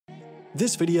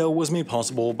This video was made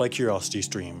possible by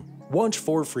CuriosityStream. Watch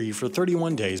for free for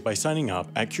 31 days by signing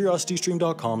up at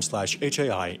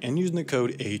curiositystream.com/HAI and using the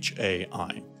code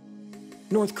HAI.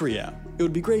 North Korea. It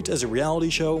would be great as a reality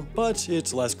show, but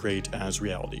it's less great as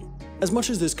reality. As much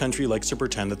as this country likes to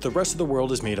pretend that the rest of the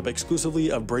world is made up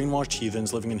exclusively of brainwashed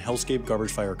heathens living in hellscape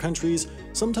garbage fire countries,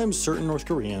 sometimes certain North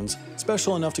Koreans,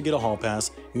 special enough to get a hall pass,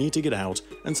 need to get out,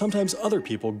 and sometimes other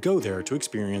people go there to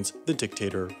experience the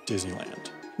dictator Disneyland.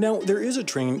 Now, there is a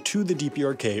train to the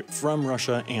DPRK from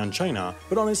Russia and China,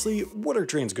 but honestly, what are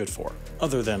trains good for?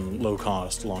 Other than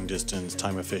low-cost, long-distance,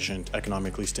 time-efficient,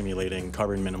 economically stimulating,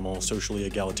 carbon-minimal, socially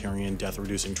egalitarian,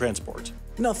 death-reducing transport?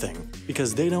 Nothing,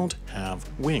 because they don't have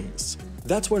wings.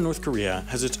 That's why North Korea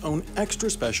has its own extra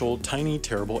special, tiny,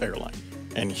 terrible airline.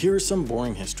 And here's some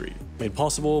boring history, made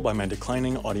possible by my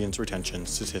declining audience retention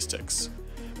statistics.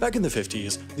 Back in the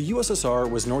 50s, the USSR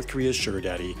was North Korea's sugar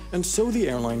daddy, and so the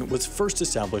airline was first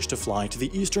established to fly to the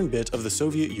eastern bit of the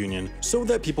Soviet Union so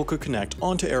that people could connect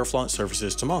onto Aeroflot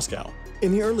services to Moscow.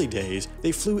 In the early days,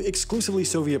 they flew exclusively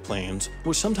Soviet planes,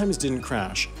 which sometimes didn't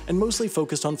crash, and mostly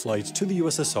focused on flights to the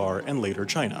USSR and later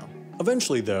China.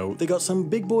 Eventually, though, they got some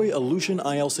big boy Ilyushin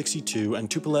IL-62 and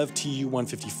Tupolev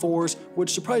Tu-154s,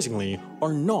 which surprisingly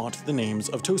are not the names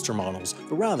of toaster models,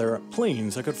 but rather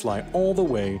planes that could fly all the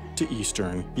way to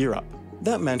Eastern Europe.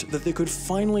 That meant that they could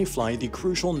finally fly the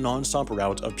crucial non-stop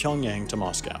route of Pyongyang to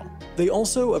Moscow. They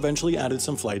also eventually added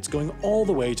some flights going all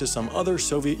the way to some other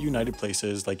Soviet-united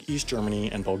places like East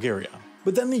Germany and Bulgaria.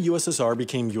 But then the USSR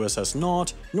became USS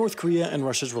Not, North Korea and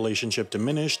Russia's relationship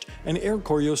diminished, and Air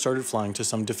Koryo started flying to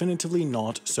some definitively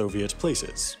not Soviet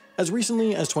places. As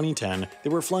recently as 2010, they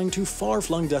were flying to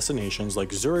far-flung destinations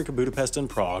like Zurich, Budapest, and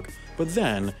Prague, but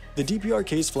then the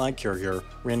DPRK's flag carrier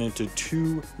ran into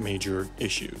two major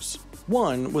issues.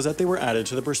 One was that they were added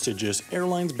to the prestigious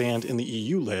airlines banned in the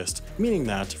EU list, meaning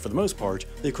that, for the most part,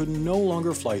 they could no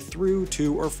longer fly through,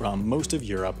 to, or from most of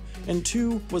Europe, and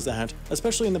two was that,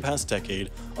 especially in the past decade,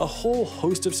 a whole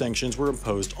host of sanctions were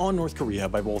imposed on North Korea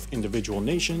by both individual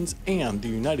nations and the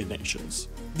United Nations.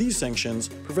 These sanctions,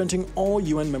 preventing all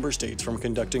UN member states from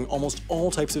conducting almost all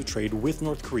types of trade with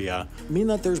North Korea, mean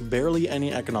that there's barely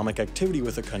any economic activity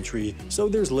with the country, so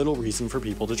there's little reason for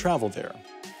people to travel there.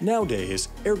 Nowadays,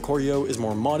 Air Koryo is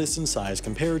more modest in size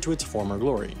compared to its former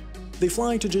glory. They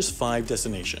fly to just 5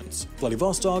 destinations: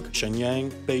 Vladivostok,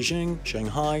 Shenyang, Beijing,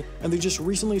 Shanghai, and they just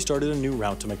recently started a new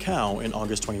route to Macau in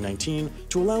August 2019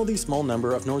 to allow the small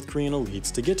number of North Korean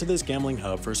elites to get to this gambling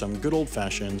hub for some good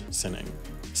old-fashioned sinning.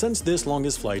 Since this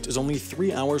longest flight is only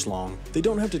 3 hours long, they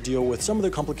don't have to deal with some of the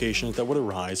complications that would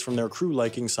arise from their crew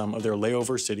liking some of their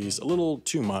layover cities a little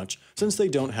too much, since they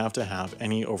don't have to have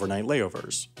any overnight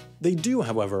layovers. They do,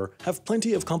 however, have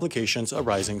plenty of complications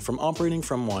arising from operating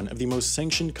from one of the most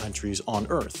sanctioned countries on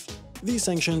Earth. These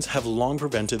sanctions have long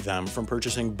prevented them from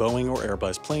purchasing Boeing or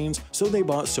Airbus planes, so they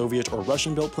bought Soviet or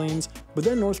Russian-built planes, but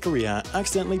then North Korea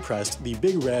accidentally pressed the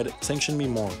big red "Sanction Me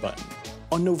More" button.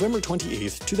 On November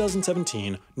 28,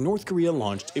 2017, North Korea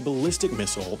launched a ballistic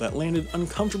missile that landed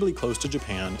uncomfortably close to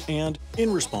Japan, and,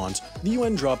 in response, the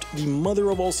UN dropped the mother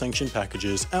of all sanction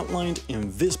packages outlined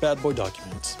in this bad boy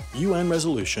document, UN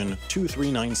Resolution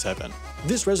 2397.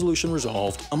 This resolution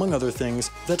resolved, among other things,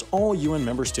 that all UN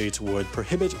member states would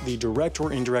prohibit the direct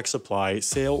or indirect supply,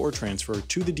 sale, or transfer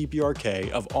to the DPRK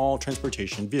of all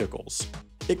transportation vehicles.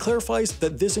 It clarifies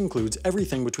that this includes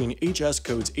everything between HS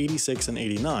codes 86 and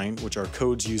 89, which are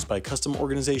codes used by custom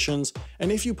organizations,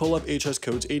 and if you pull up HS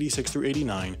codes 86 through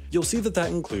 89, you'll see that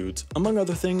that includes, among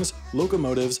other things,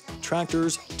 locomotives,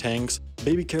 tractors, tanks,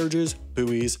 baby carriages,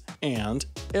 buoys, and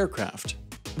aircraft.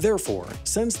 Therefore,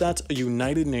 since that's a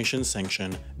United Nations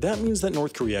sanction, that means that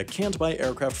North Korea can't buy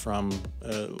aircraft from,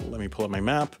 let me pull up my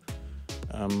map,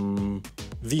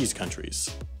 these countries.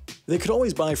 They could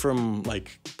always buy from,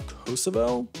 like,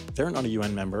 Kosovo? They're not a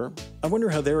UN member. I wonder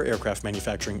how their aircraft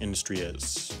manufacturing industry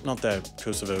is. Not that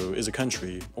Kosovo is a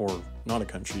country, or not a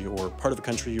country, or part of a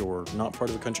country, or not part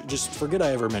of a country. Just forget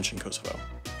I ever mentioned Kosovo.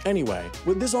 Anyway,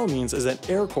 what this all means is that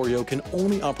Air Koryo can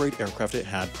only operate aircraft it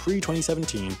had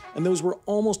pre-2017, and those were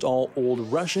almost all old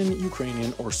Russian,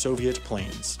 Ukrainian, or Soviet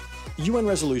planes. UN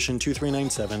Resolution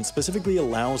 2397 specifically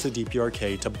allows the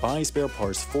DPRK to buy spare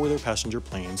parts for their passenger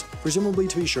planes, presumably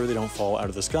to be sure they don't fall out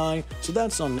of the sky, so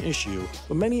that's not an issue,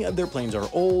 but many of their planes are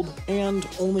old and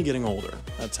only getting older.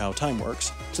 That's how time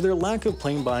works, so their lack of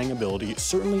plane buying ability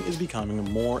certainly is becoming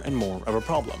more and more of a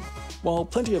problem. While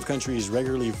plenty of countries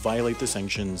regularly violate the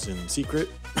sanctions in secret,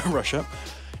 Russia,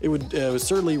 It would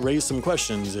certainly raise some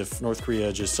questions if North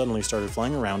Korea just suddenly started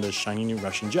flying around as shiny new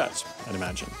Russian jets, I'd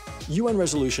imagine. UN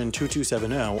Resolution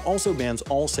 2270 also bans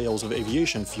all sales of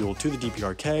aviation fuel to the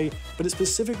DPRK, but it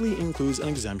specifically includes an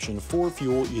exemption for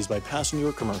fuel used by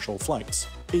passenger commercial flights.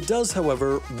 It does,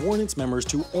 however, warn its members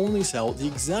to only sell the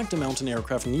exact amount an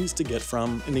aircraft needs to get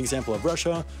from, in the example of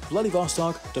Russia,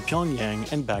 Vladivostok to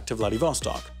Pyongyang and back to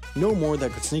Vladivostok. No more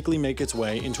that could sneakily make its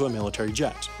way into a military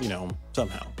jet,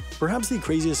 somehow. Perhaps the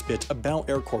craziest bit about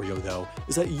Air Koryo, though,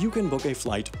 is that you can book a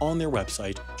flight on their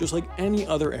website just like any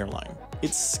other airline.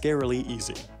 It's scarily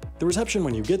easy. The reception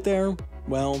when you get there,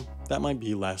 well, that might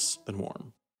be less than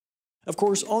warm. Of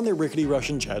course, on their rickety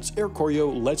Russian jets, Air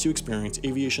Koryo lets you experience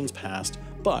aviation's past,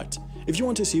 but if you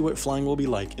want to see what flying will be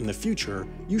like in the future,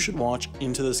 you should watch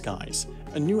Into the Skies,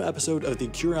 a new episode of the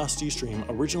Curiosity Stream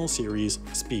original series,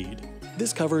 Speed.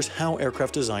 This covers how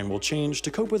aircraft design will change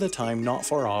to cope with a time not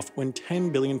far off when 10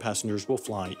 billion passengers will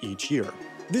fly each year.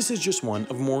 This is just one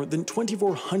of more than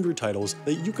 2,400 titles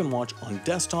that you can watch on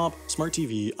desktop, smart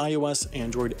TV, iOS,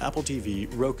 Android, Apple TV,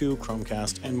 Roku,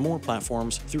 Chromecast, and more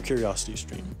platforms through Curiosity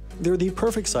Stream. They're the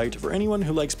perfect site for anyone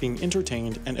who likes being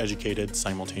entertained and educated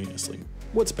simultaneously.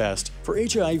 What's best, for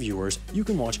HAI viewers, you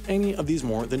can watch any of these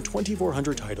more than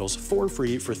 2,400 titles for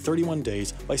free for 31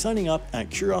 days by signing up at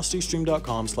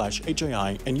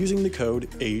curiositystream.com/HAI and using the code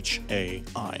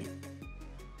HAI.